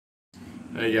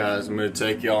Hey guys, I'm going to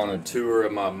take you on a tour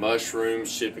of my mushroom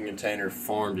shipping container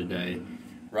farm today.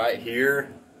 Right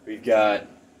here, we've got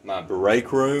my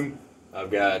break room. I've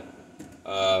got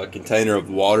a container of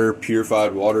water,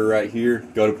 purified water right here.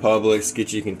 Go to Publix,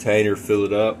 get you a container, fill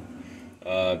it up.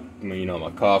 You know,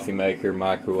 my coffee maker,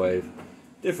 microwave,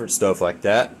 different stuff like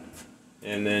that.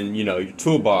 And then, you know, your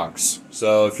toolbox.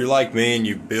 So if you're like me and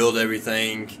you build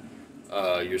everything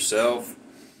yourself,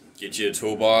 get you a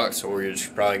toolbox, or you're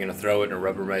just probably going to throw it in a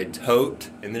Rubbermaid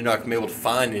tote, and then you're not going to be able to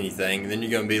find anything, and then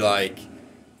you're going to be like,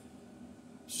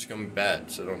 it's just going to be bad,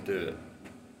 so don't do it.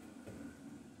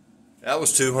 That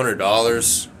was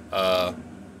 $200. I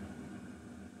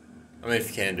mean, if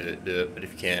you can do it, but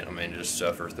if you can't, I mean, just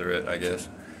suffer through it, I guess.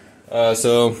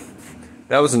 So,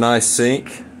 that was a nice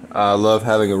sink. I love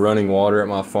having a running water at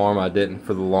my farm. I didn't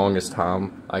for the longest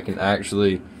time. I can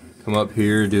actually come up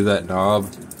here, do that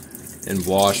knob, and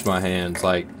wash my hands.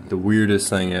 Like the weirdest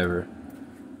thing ever.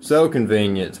 So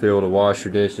convenient to be able to wash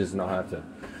your dishes and not have to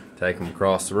take them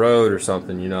across the road or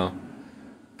something, you know.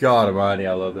 God almighty,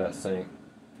 I love that sink.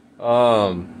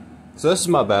 So this is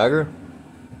my bagger.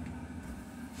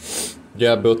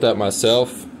 Yeah, I built that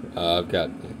myself. I've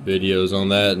got videos on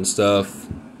that and stuff.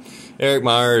 Eric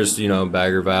Myers, you know,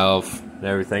 bagger valve and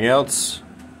everything else.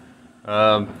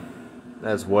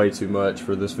 That's way too much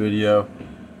for this video.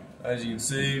 As you can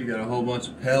see, we've got a whole bunch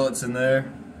of pellets in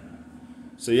there.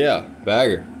 So yeah,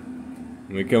 bagger.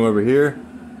 When we come over here,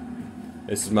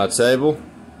 this is my table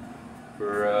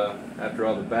for after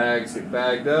all the bags get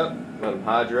bagged up. Let them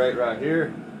hydrate right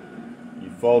here. You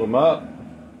fold them up,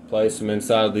 place them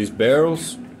inside of these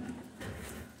barrels.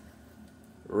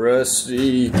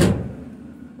 Rusty.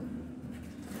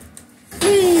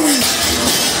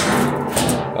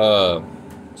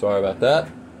 Sorry about that.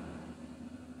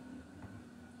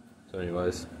 So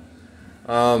anyways,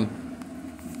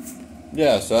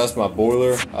 yeah, so that's my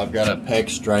boiler. I've got a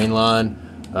PEX drain line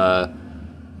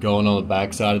going on the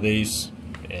back side of these,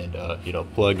 and you know,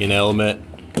 plug-in element.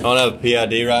 I don't have a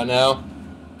PID right now,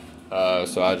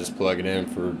 so I just plug it in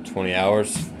for 20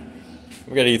 hours.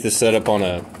 We got to get this set up on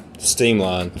a steam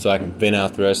line so I can vent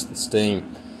out the rest of the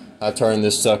steam. I turned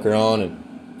this sucker on, and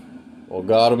well,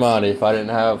 God Almighty, if I didn't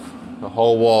have the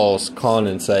whole walls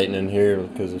condensating in here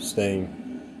because of steam.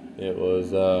 It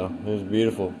was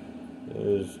beautiful. It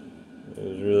was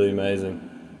really amazing.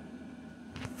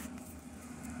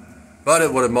 But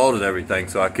it would have molded everything,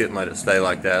 so I couldn't let it stay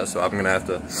like that. So I'm gonna have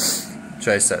to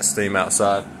chase that steam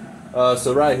outside.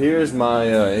 So right here is my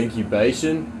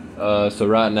incubation. So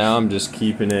right now I'm just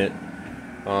keeping it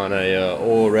on a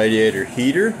oil radiator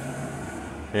heater,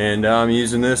 and I'm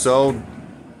using this old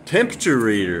temperature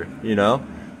reader. You know,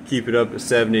 keep it up at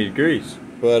 70 degrees.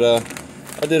 But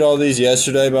I did all these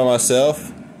yesterday by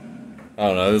myself. I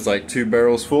don't know, it was like 2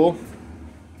 barrels full.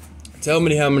 Tell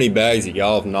me how many bags that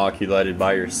y'all have inoculated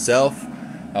by yourself.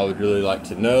 I would really like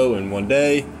to know. And one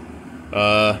day,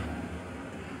 yeah,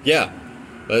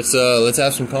 let's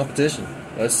have some competition.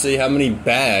 Let's see how many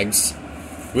bags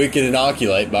we can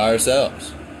inoculate by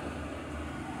ourselves.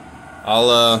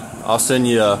 I'll send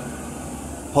you a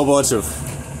whole bunch of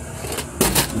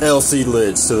LC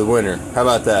lids to the winner. How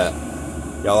about that?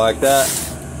 Y'all like that?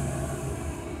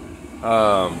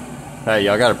 Hey,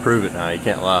 y'all gotta prove it now, you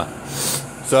can't lie.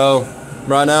 So,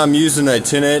 right now I'm using a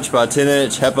 10" by 10"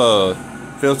 HEPA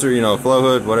filter, you know, flow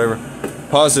hood, whatever.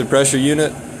 Positive pressure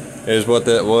unit is what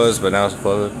that was, but now it's a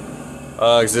flow hood.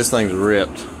 Cause this thing's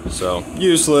ripped, so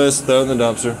useless, throw it in the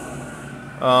dumpster.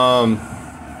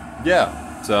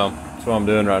 Yeah, so that's what I'm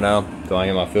doing right now, until I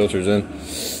get my filters in.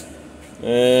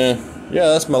 And yeah,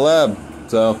 that's my lab,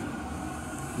 so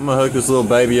I'm gonna hook this little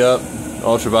baby up,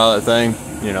 ultraviolet thing,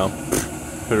 you know,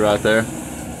 put it right there.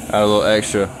 Add a little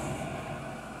extra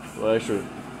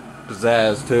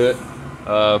pizzazz to it.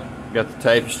 Got the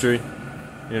tapestry,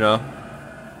 you know,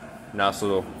 nice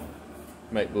little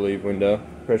make-believe window.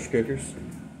 Pressure cookers.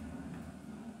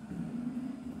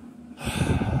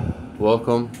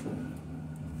 Welcome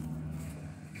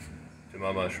to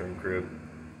my mushroom crib.